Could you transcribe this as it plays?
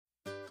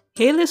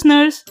Hey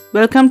listeners,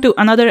 welcome to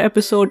another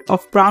episode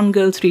of Brown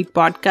Girls Read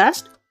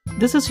Podcast.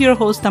 This is your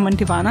host Taman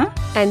Tivana.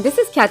 And this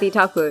is Khyati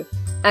Thakur.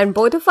 And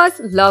both of us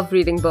love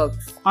reading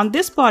books. On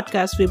this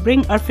podcast, we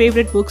bring our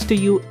favorite books to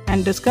you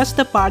and discuss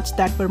the parts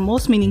that were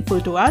most meaningful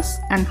to us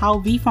and how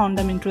we found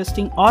them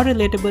interesting or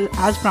relatable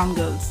as brown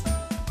girls.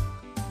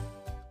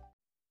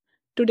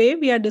 Today,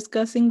 we are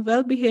discussing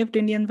Well-Behaved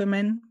Indian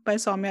Women by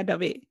Soumya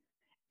Dave.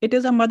 It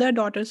is a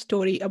mother-daughter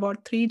story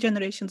about 3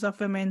 generations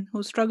of women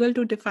who struggle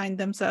to define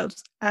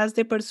themselves as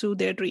they pursue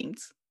their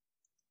dreams.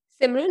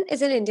 Simran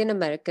is an Indian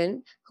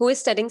American who is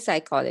studying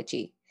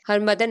psychology.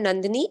 Her mother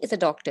Nandini is a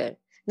doctor.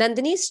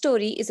 Nandini's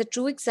story is a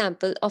true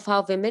example of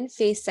how women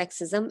face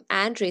sexism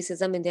and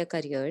racism in their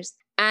careers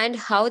and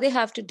how they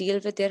have to deal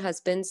with their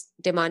husbands'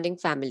 demanding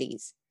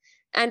families.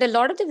 And a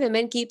lot of the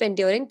women keep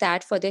enduring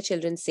that for their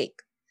children's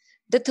sake.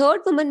 The third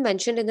woman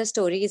mentioned in the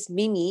story is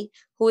Mimi,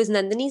 who is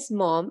Nandini's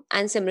mom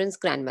and Simran's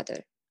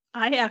grandmother.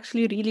 I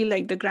actually really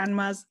like the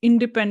grandma's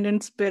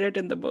independent spirit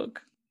in the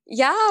book.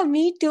 Yeah,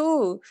 me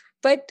too.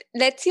 But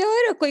let's hear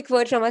a quick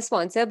word from our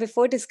sponsor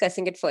before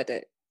discussing it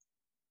further.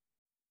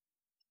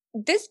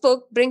 This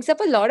book brings up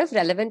a lot of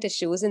relevant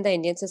issues in the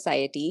Indian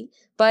society,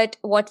 but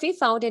what we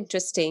found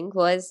interesting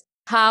was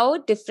how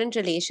different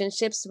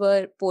relationships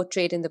were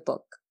portrayed in the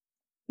book.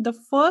 The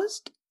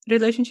first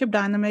relationship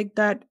dynamic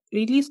that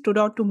really stood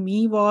out to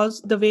me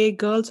was the way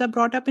girls are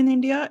brought up in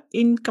India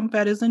in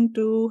comparison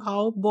to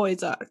how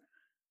boys are.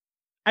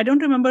 I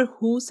don't remember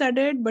who said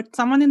it, but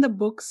someone in the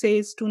book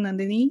says to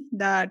Nandini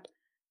that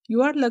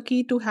you are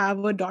lucky to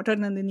have a daughter,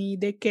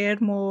 Nandini. They care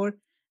more.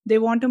 They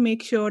want to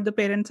make sure the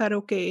parents are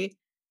okay.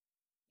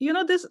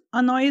 This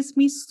annoys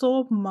me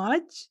so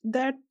much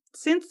that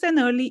since an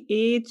early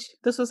age,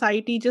 the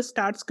society just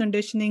starts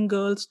conditioning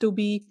girls to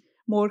be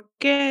more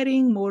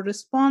caring, more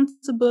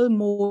responsible,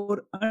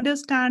 more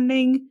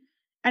understanding.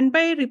 And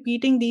by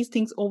repeating these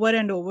things over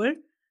and over,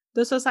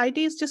 the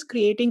society is just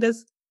creating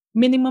this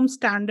minimum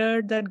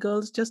standard that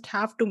girls just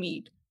have to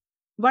meet.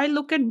 While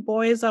look at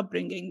boys'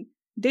 upbringing,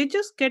 they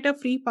just get a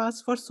free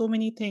pass for so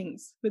many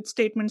things with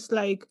statements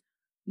like,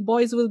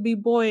 boys will be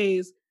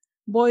boys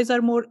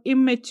are more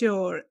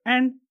immature.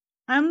 And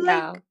I'm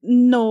Yeah. like,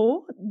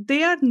 no,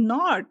 they are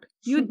not.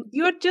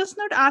 You're just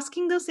not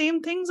asking the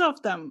same things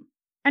of them.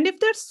 And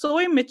if they're so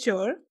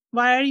immature,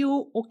 why are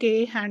you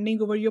okay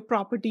handing over your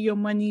property, your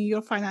money,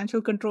 your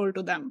financial control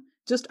to them?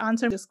 Just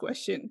answer this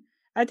question.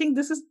 I think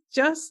this is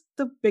just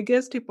the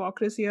biggest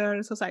hypocrisy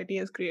our society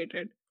has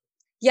created.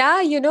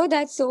 Yeah,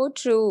 that's so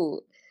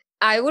true.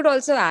 I would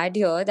also add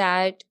here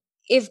that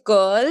if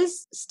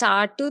girls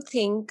start to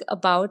think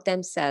about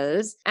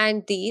themselves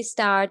and they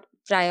start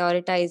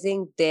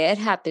prioritizing their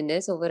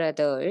happiness over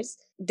others,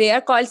 they are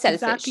called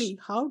selfish. Exactly.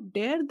 How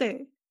dare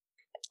they?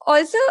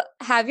 Also,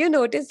 have you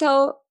noticed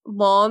how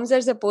moms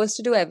are supposed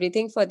to do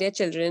everything for their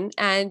children?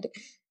 And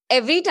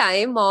every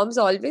time, moms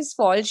always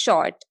fall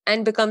short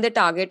and become the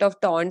target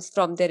of taunts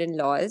from their in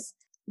laws.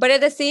 But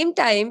at the same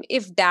time,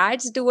 if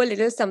dads do a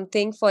little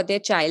something for their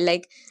child,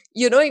 like,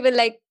 even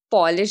like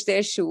polish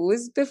their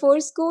shoes before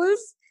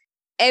schools,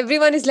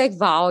 everyone is like,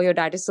 wow, your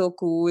dad is so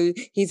cool.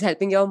 He's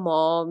helping your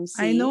mom.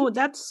 I See? know,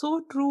 that's so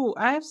true.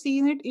 I have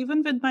seen it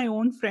even with my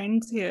own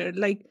friends here.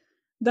 Like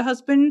the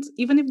husbands,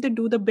 even if they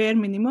do the bare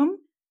minimum,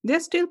 they're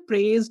still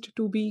praised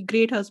to be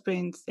great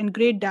husbands and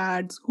great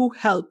dads who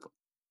help.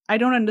 I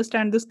don't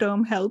understand this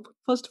term help,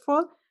 first of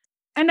all.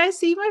 And I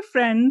see my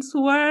friends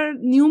who are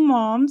new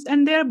moms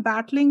and they're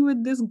battling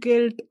with this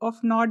guilt of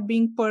not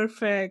being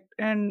perfect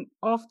and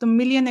of the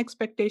million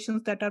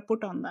expectations that are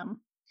put on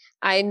them.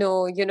 I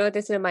know,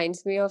 this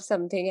reminds me of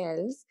something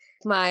else.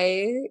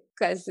 My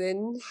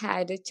cousin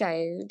had a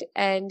child,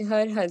 and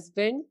her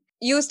husband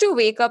used to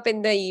wake up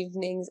in the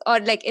evenings or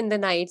like in the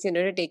nights,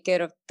 to take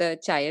care of the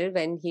child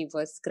when he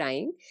was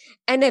crying.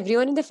 And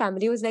everyone in the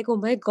family was like, oh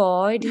my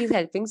God, he's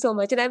helping so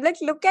much. And I'm like,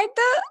 look at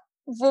the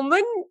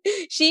woman.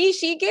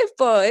 She gave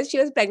birth. She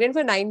was pregnant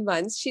for 9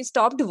 months. She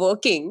stopped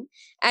working.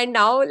 And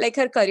now, like,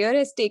 her career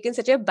has taken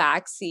such a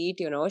back seat,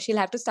 she'll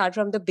have to start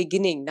from the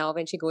beginning now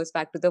when she goes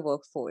back to the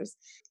workforce.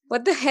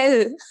 What the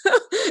hell?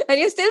 And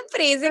you're still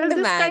praising Well, the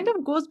this man. kind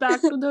of goes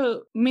back to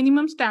the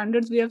minimum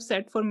standards we have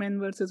set for men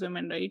versus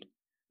women, right?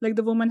 Like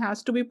the woman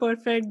has to be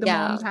perfect, the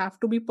Yeah. moms have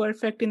to be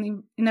perfect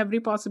in every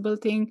possible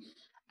thing.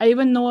 I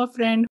even know a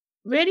friend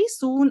very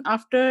soon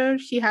after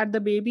she had the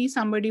baby,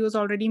 somebody was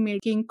already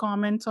making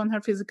comments on her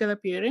physical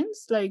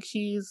appearance, like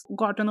she's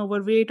gotten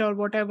overweight or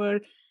whatever.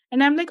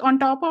 And I'm like, on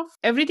top of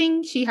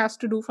everything she has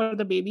to do for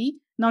the baby,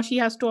 now she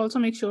has to also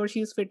make sure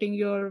she's fitting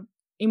your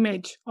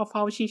image of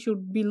how she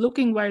should be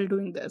looking while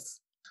doing this.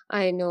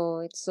 I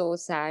know, it's so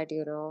sad,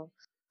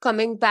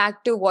 Coming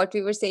back to what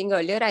we were saying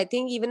earlier, I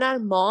think even our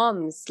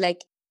moms,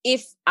 like,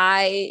 if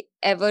I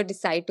ever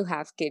decide to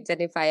have kids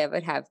and if I ever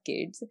have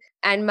kids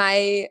and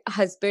my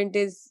husband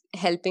is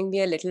helping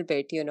me a little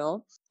bit,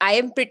 I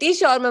am pretty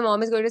sure my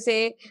mom is going to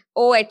say,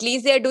 oh, at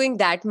least they're doing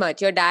that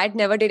much. Your dad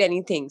never did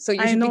anything. So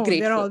you I should be know, they're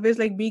grateful. always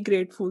like, be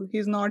grateful.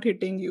 He's not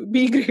hitting you.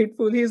 Be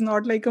grateful. He's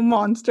not like a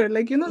monster.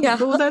 Like, Yeah.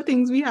 those are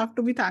things we have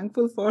to be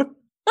thankful for.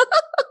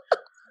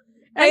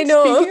 I And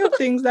know. speaking of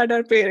things that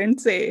our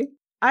parents say,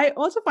 I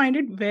also find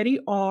it very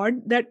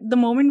odd that the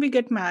moment we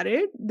get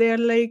married, they're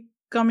like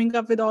coming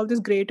up with all this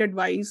great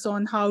advice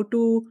on how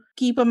to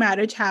keep a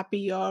marriage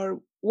happy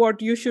or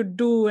what you should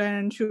do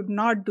and should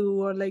not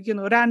do, or like,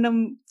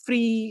 random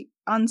free,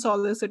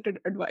 unsolicited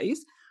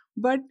advice.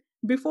 But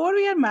before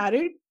we are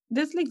married,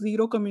 there's like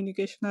zero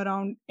communication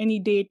around any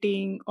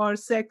dating or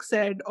sex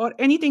ed or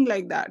anything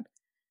like that.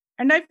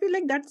 And I feel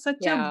like that's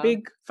such a Yeah.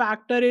 big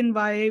factor in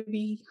why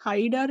we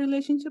hide our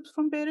relationships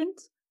from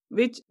parents,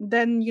 which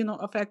then,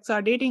 affects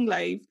our dating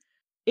life.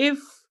 If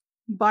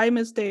by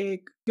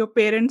mistake your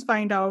parents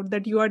find out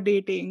that you are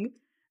dating,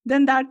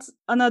 then that's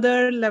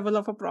another level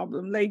of a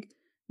problem. Like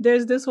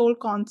there's this whole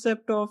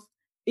concept of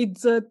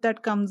izzat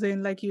that comes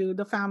in, like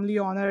the family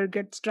honor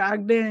gets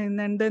dragged in,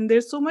 and then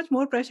there's so much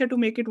more pressure to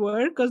make it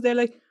work because they're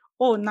like,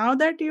 oh, now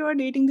that you are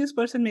dating this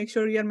person, make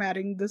sure you're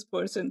marrying this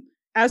person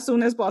as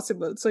soon as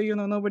possible. So,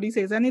 nobody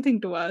says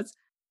anything to us.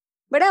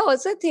 But I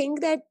also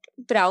think that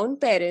brown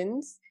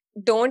parents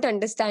don't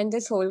understand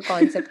this whole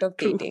concept of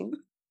True. dating.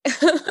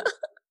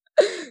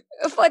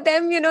 For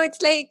them,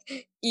 it's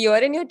like you're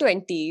in your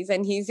 20s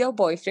and he's your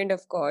boyfriend,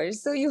 of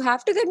course. So you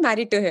have to get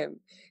married to him.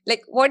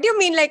 Like, what do you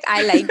mean? Like,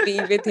 I like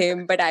being with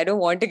him, but I don't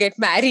want to get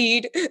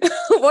married.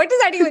 What does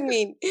that even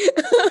mean?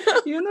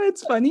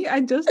 It's funny.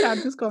 I just had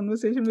this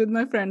conversation with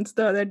my friends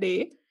the other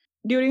day.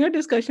 During a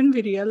discussion,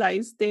 we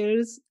realized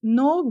there's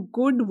no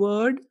good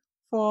word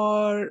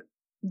for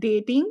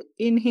dating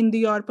in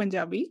Hindi or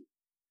Punjabi.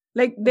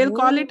 Like they'll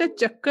call it a Oh,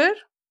 chakkar,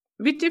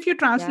 which if you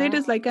translate yeah.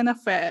 is like an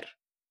affair,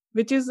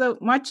 which is a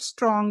much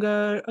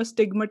stronger, a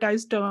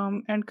stigmatized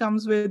term and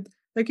comes with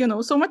like,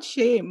 so much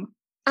shame.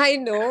 I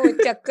know,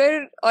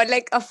 chakkar or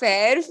like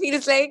affair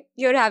feels like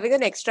you're having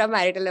an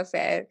extramarital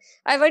affair.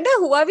 I wonder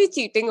who are we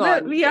cheating Well,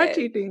 on we are there?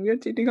 cheating. We are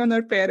cheating on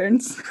our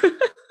parents.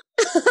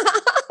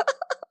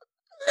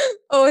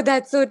 Oh,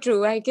 that's so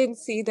true. I can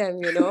see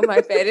them,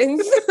 my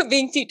parents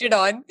being cheated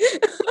on.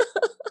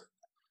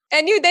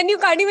 And you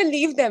can't even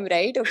leave them,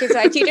 right? Okay, so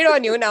I cheated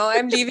on you, now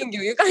I'm leaving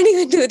you. You can't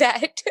even do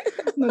that.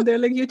 No, they're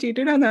like, you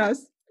cheated on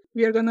us.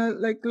 We are gonna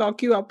like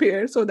lock you up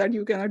here so that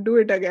you cannot do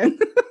it again.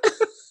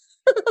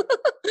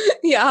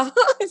 Yeah,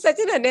 such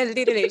an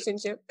unhealthy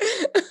relationship.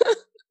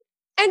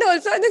 And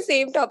also on the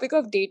same topic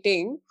of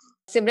dating,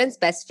 Simran's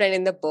best friend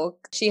in the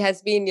book, she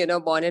has been,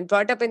 born and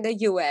brought up in the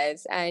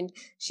US and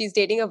she's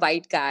dating a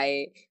white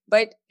guy.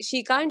 But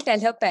she can't tell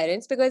her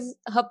parents because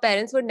her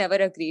parents would never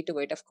agree to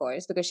it, of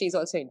course, because she's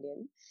also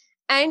Indian.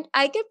 And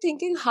I kept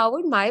thinking, how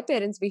would my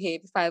parents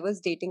behave if I was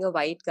dating a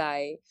white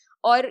guy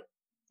or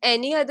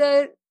any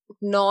other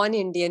non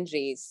Indian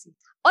race?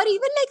 Or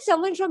even like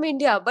someone from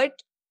India,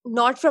 but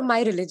not from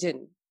my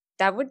religion.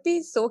 That would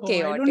be so Oh,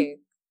 I don't chaotic.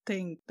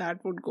 think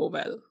that would go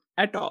well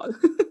at all.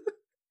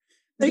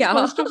 Like, Yeah.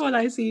 first of all,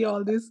 I see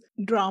all this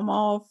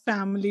drama of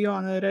family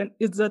honor and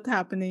izzat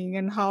happening,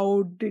 and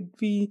how did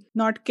we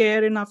not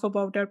care enough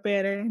about our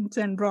parents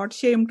and brought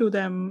shame to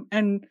them.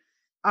 And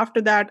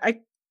after that,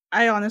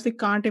 I honestly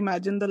can't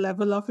imagine the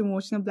level of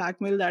emotional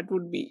blackmail that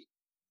would be.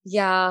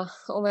 Yeah,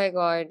 oh my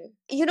God.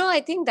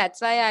 I think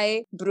that's why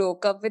I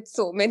broke up with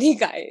so many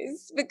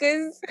guys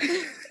because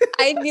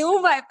I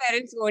knew my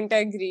parents won't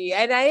agree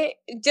and I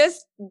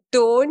just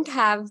don't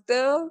have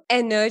the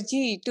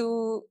energy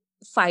to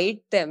fight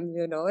them,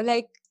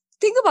 Like,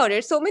 think about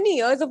it. So many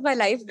years of my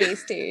life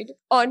wasted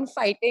on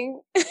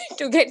fighting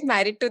to get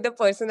married to the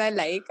person I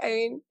like. I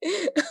mean,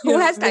 who Yeah,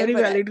 has time very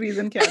for that? valid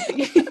reason,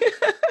 Kathy.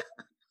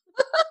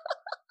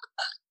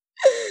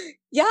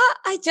 Yeah,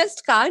 I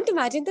just can't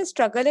imagine the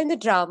struggle and the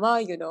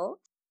drama.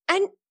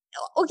 And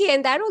okay,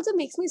 and that also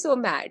makes me so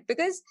mad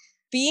because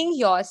being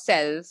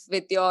yourself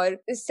with your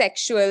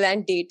sexual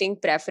and dating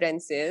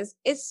preferences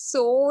is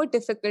so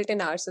difficult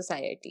in our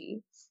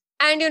society.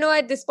 And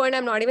at this point,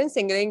 I'm not even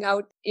singling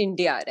out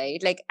India,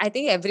 right? Like, I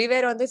think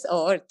everywhere on this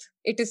earth,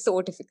 it is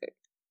so difficult.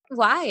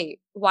 Why?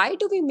 Why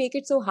do we make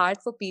it so hard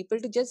for people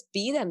to just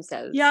be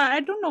themselves? Yeah, I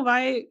don't know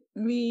why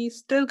we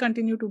still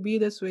continue to be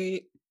this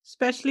way,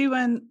 especially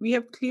when we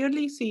have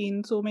clearly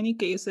seen so many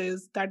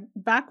cases that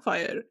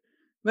backfire,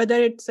 whether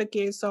it's a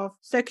case of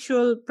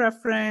sexual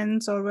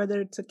preference or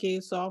whether it's a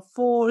case of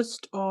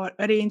forced or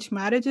arranged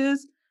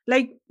marriages.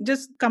 Like,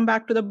 just come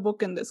back to the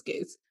book in this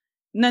case.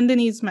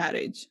 Nandini's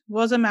marriage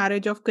was a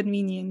marriage of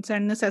convenience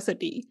and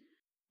necessity.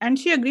 And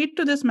she agreed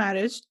to this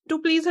marriage to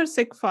please her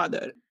sick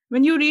father.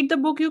 When you read the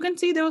book, you can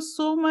see there was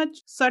so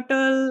much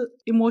subtle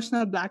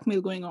emotional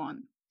blackmail going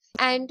on.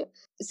 And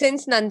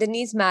since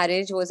Nandini's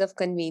marriage was of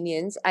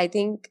convenience, I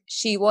think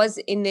she was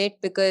in it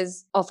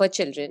because of her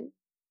children.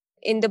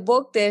 In the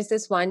book, there's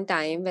this one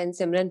time when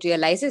Simran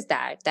realizes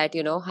that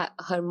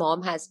her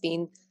mom has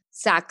been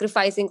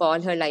sacrificing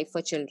all her life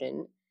for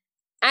children.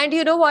 And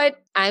you know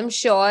what? I'm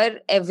sure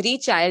every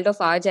child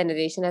of our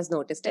generation has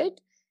noticed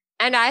it.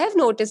 And I have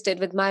noticed it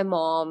with my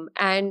mom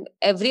and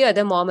every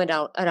other mom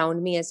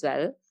around me as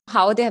well,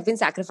 how they have been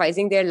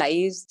sacrificing their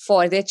lives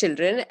for their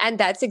children. And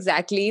that's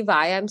exactly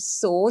why I'm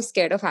so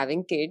scared of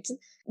having kids.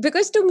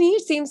 Because to me,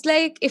 it seems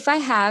like if I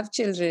have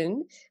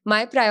children,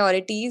 my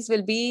priorities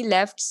will be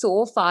left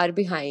so far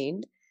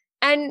behind.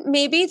 And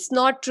maybe it's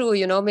not true,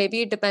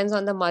 maybe it depends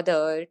on the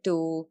mother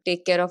to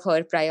take care of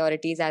her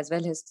priorities as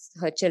well as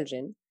her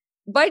children.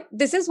 But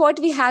this is what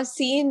we have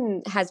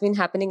seen has been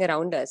happening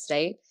around us,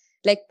 right?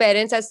 Like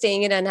parents are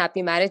staying in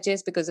unhappy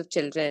marriages because of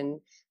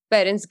children,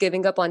 parents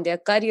giving up on their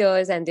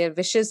careers and their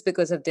wishes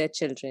because of their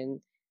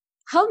children.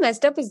 How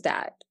messed up is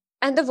that?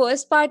 And the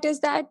worst part is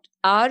that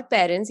our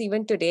parents,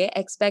 even today,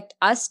 expect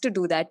us to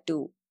do that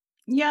too.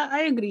 Yeah,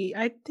 I agree.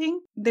 I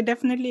think they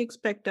definitely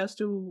expect us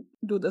to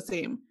do the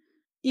same.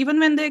 Even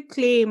when they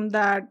claim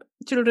that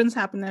children's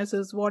happiness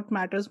is what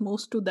matters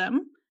most to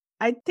them,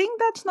 I think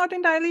that's not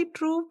entirely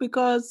true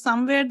because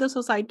somewhere the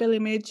societal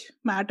image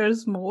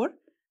matters more.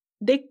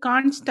 They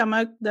can't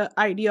stomach the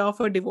idea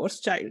of a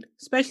divorced child,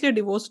 especially a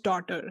divorced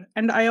daughter.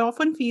 And I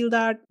often feel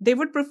that they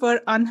would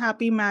prefer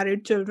unhappy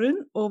married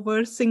children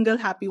over single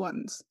happy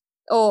ones.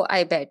 Oh,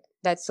 I bet.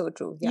 That's so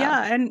true. Yeah.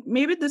 Yeah, and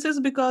maybe this is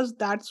because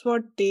that's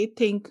what they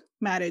think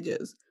marriage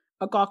is,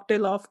 a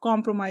cocktail of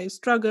compromise,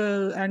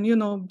 struggle,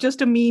 and,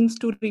 just a means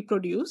to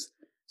reproduce.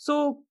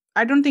 So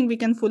I don't think we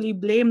can fully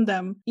blame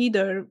them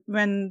either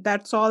when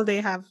that's all they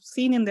have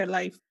seen in their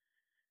life.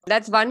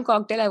 That's one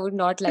cocktail I would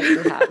not like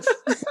to have.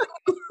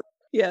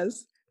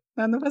 Yes,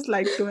 none of us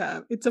like to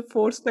have. It's a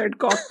force-fed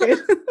cocktail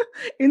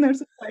in our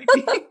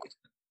society.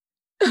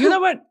 You know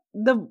what?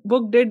 The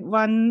book did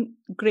one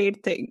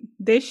great thing.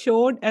 They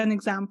showed an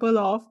example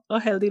of a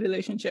healthy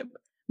relationship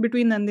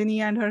between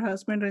Nandini and her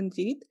husband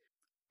Ranjit.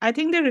 I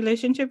think their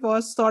relationship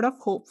was sort of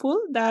hopeful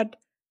that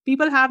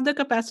people have the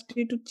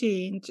capacity to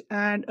change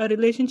and a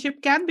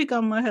relationship can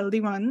become a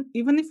healthy one,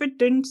 even if it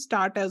didn't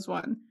start as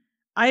one.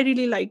 I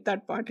really like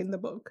that part in the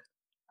book.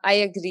 I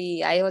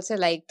agree. I also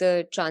like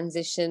the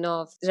transition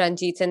of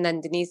Ranjit's and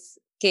Nandini's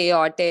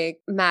chaotic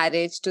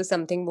marriage to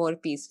something more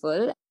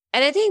peaceful.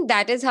 And I think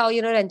that is how,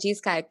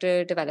 Ranjit's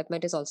character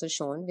development is also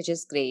shown, which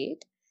is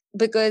great.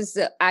 Because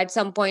at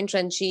some point,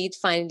 Ranjit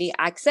finally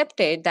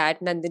accepted that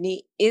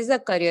Nandini is a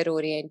career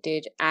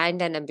oriented and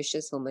an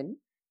ambitious woman.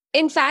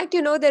 In fact,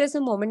 there is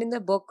a moment in the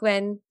book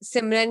when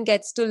Simran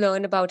gets to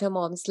learn about her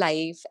mom's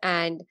life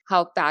and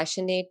how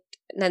passionate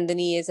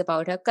Nandini is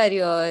about her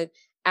career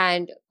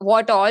and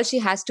what all she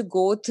has to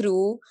go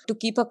through to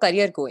keep her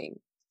career going.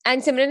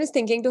 And Simran is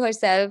thinking to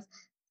herself,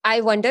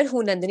 I wonder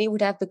who Nandini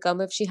would have become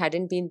if she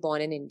hadn't been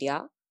born in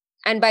India.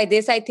 And by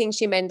this, I think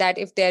she meant that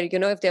if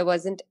there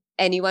wasn't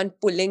anyone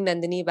pulling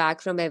Nandini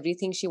back from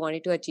everything she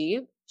wanted to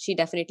achieve, she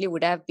definitely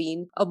would have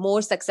been a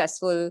more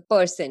successful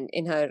person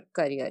in her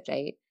career,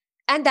 right?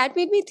 And that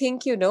made me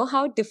think,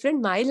 how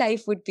different my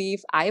life would be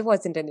if I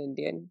wasn't an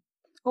Indian.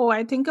 Oh,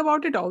 I think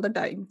about it all the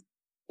time.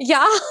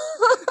 Yeah,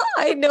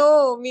 I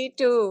know, me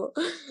too.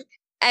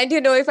 And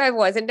if I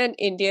wasn't an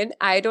Indian,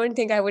 I don't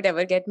think I would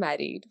ever get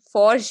married,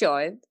 for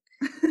sure.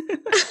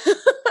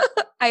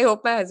 I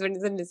hope my husband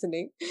isn't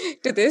listening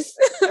to this.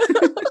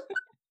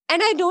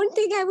 And I don't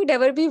think I would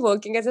ever be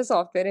working as a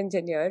software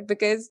engineer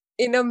because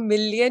in a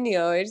million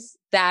years,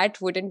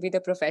 that wouldn't be the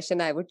profession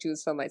I would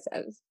choose for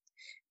myself.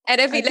 And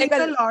I I feel think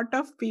a lot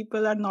of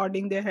people are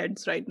nodding their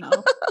heads right now.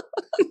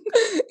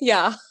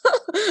 Yeah,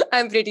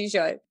 I'm pretty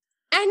sure.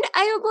 And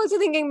I am also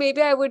thinking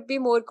maybe I would be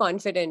more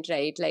confident,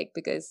 right? Like,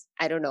 because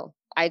I don't know.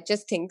 I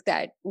just think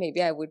that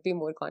maybe I would be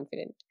more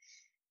confident.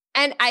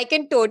 And I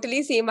can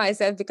totally see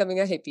myself becoming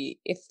a hippie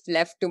if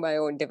left to my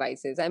own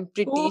devices. I'm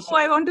pretty Oh, sure.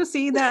 I want to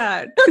see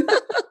that.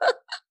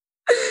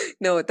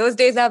 No, those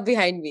days are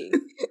behind me.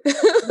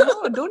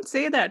 No, don't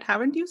say that.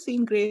 Haven't you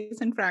seen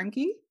Grace and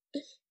Frankie?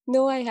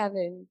 No, I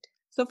haven't.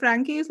 So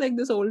Frankie is like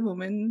this old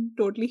woman,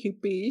 totally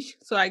hippie-ish.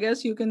 So I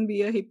guess you can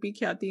be a hippie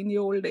Khyati in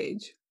your old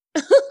age.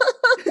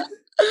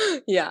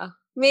 Yeah,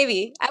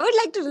 maybe. I would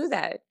like to do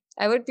that.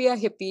 I would be a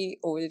hippie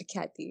old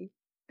Kathy.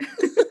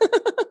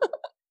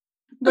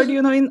 But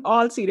in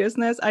all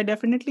seriousness, I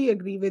definitely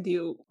agree with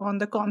you on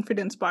the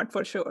confidence part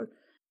for sure.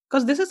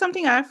 Because this is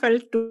something I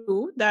felt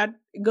too, that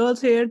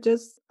girls here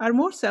just are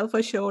more self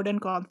assured and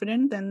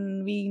confident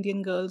than we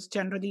Indian girls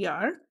generally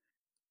are.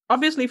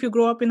 Obviously, if you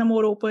grow up in a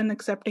more open,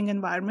 accepting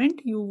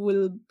environment, you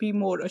will be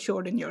more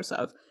assured in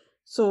yourself.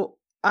 So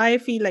I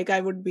feel like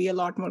I would be a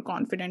lot more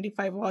confident if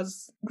I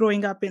was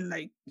growing up in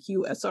like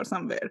US or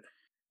somewhere.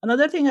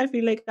 Another thing I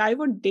feel like I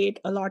would date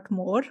a lot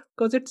more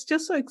because it's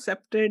just so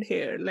accepted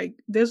here. Like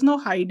there's no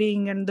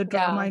hiding and the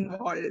drama Yeah,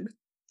 involved.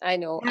 I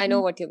know. I know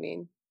And what you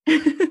mean.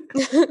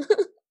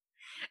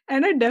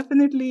 and I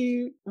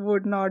definitely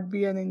would not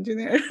be an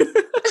engineer.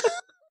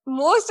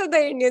 Most of the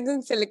Indians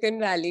in Silicon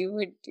Valley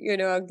would,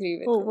 agree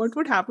with Oh, this. what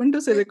would happen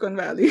to Silicon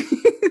Valley?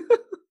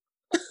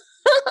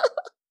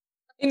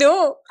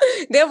 No,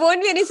 there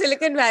won't be any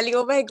Silicon Valley.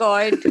 Oh my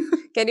God.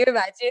 Can you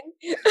imagine?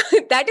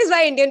 That is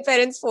why Indian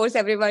parents force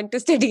everyone to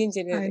study I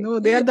engineering. know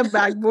they are the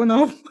backbone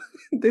of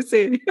this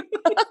area.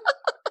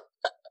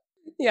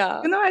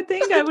 Yeah. I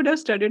think I would have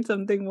studied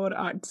something more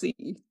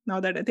artsy now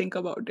that I think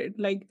about it.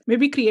 Like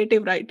maybe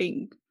creative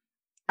writing.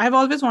 I've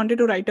always wanted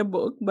to write a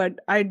book, but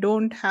I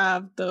don't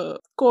have the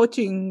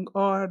coaching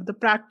or the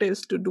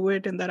practice to do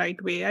it in the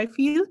right way, I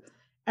feel.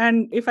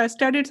 And if I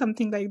studied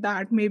something like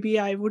that, maybe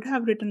I would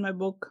have written my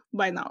book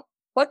by now.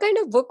 What kind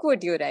of book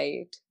would you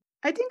write?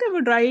 I think I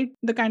would write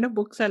the kind of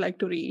books I like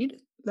to read,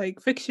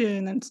 like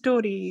fiction and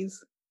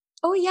stories.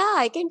 Oh, yeah,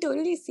 I can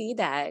totally see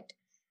that.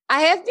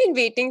 I have been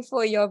waiting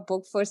for your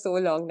book for so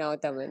long now,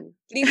 Taman.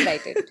 Please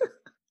write it.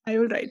 I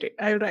will write it.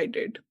 I will write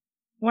it.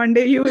 One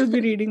day you will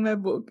be reading my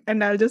book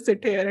and I'll just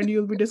sit here and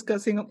you'll be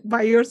discussing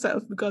by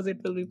yourself because it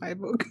will be my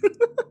book.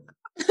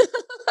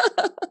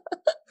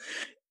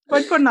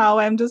 But for now,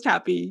 I'm just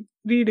happy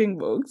reading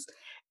books.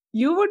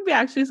 You would be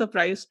actually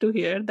surprised to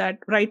hear that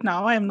right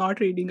now I am not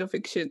reading a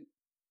fiction.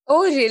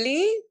 Oh,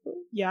 really?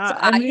 Yeah, So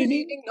I'm are you reading.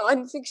 reading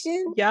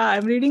non-fiction? Yeah,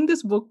 I'm reading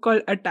this book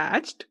called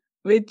Attached,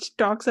 which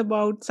talks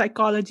about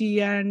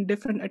psychology and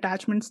different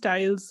attachment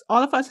styles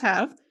all of us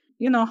have.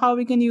 How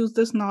we can use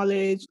this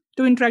knowledge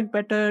to interact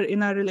better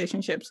in our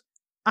relationships.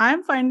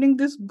 I'm finding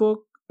this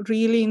book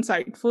really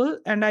insightful,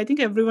 and I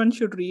think everyone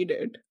should read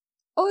it.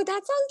 Oh, that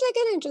sounds like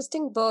an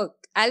interesting book.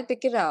 I'll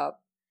pick it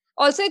up.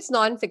 Also, it's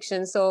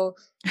non-fiction, so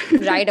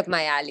right up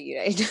my alley,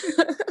 right?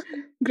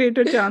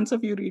 Greater chance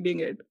of you reading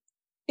it.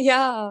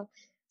 Yeah.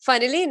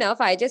 Funnily enough,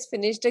 I just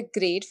finished a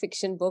great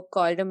fiction book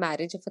called A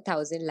Marriage of a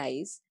Thousand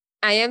Lies.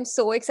 I am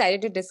so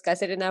excited to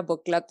discuss it in our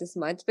book club this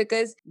month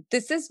because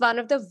this is one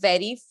of the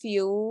very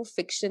few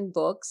fiction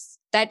books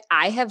that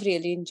I have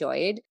really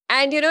enjoyed.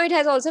 And it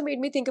has also made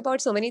me think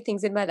about so many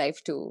things in my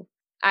life too.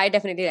 I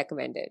definitely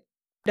recommend it.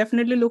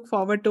 Definitely look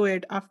forward to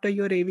it after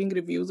your raving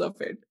reviews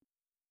of it.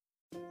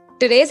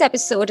 Today's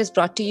episode is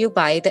brought to you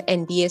by the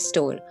NBA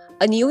Store.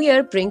 A new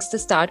year brings the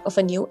start of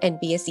a new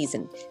NBA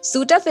season.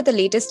 Suit up with the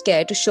latest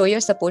gear to show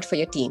your support for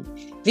your team.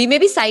 We may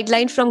be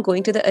sidelined from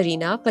going to the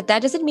arena, but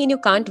that doesn't mean you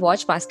can't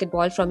watch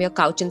basketball from your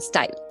couch in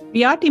style.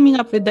 We are teaming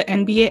up with the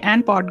NBA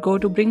and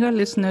Podgo to bring our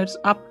listeners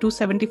up to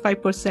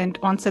 75%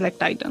 on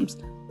select items.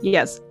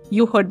 Yes,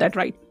 you heard that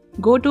right.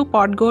 Go to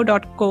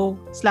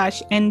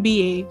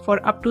podgo.co/NBA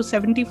for up to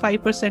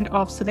 75%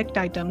 off select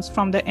items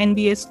from the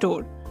NBA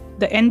Store.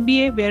 The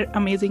NBA where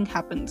amazing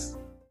happens.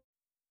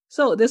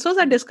 So this was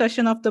a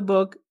discussion of the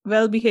book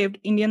Well-Behaved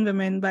Indian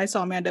Women by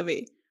Soumya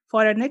Dave.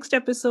 For our next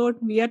episode,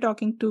 we are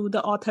talking to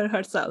the author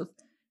herself.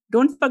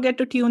 Don't forget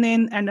to tune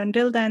in, and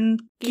until then,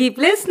 keep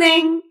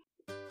listening.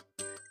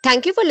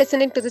 Thank you for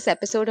listening to this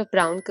episode of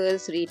Brown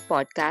Girls Read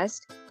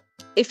podcast.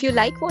 If you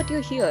like what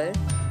you hear,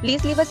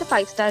 please leave us a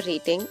 5-star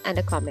rating and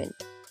a comment.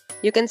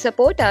 You can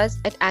support us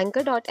at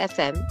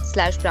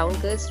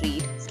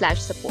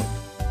anchor.fm/browngirlsread/support.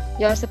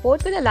 Your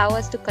support will allow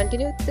us to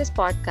continue this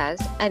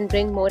podcast and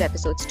bring more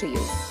episodes to you.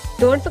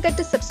 Don't forget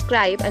to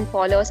subscribe and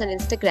follow us on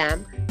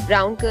Instagram,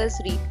 Brown Girls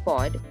Read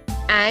Pod,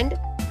 and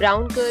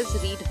Brown Girls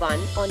Read 1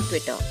 on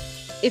Twitter.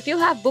 If you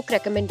have book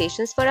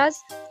recommendations for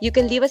us, you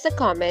can leave us a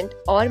comment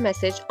or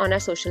message on our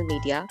social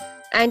media,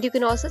 and you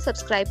can also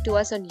subscribe to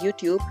us on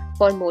YouTube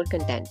for more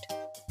content.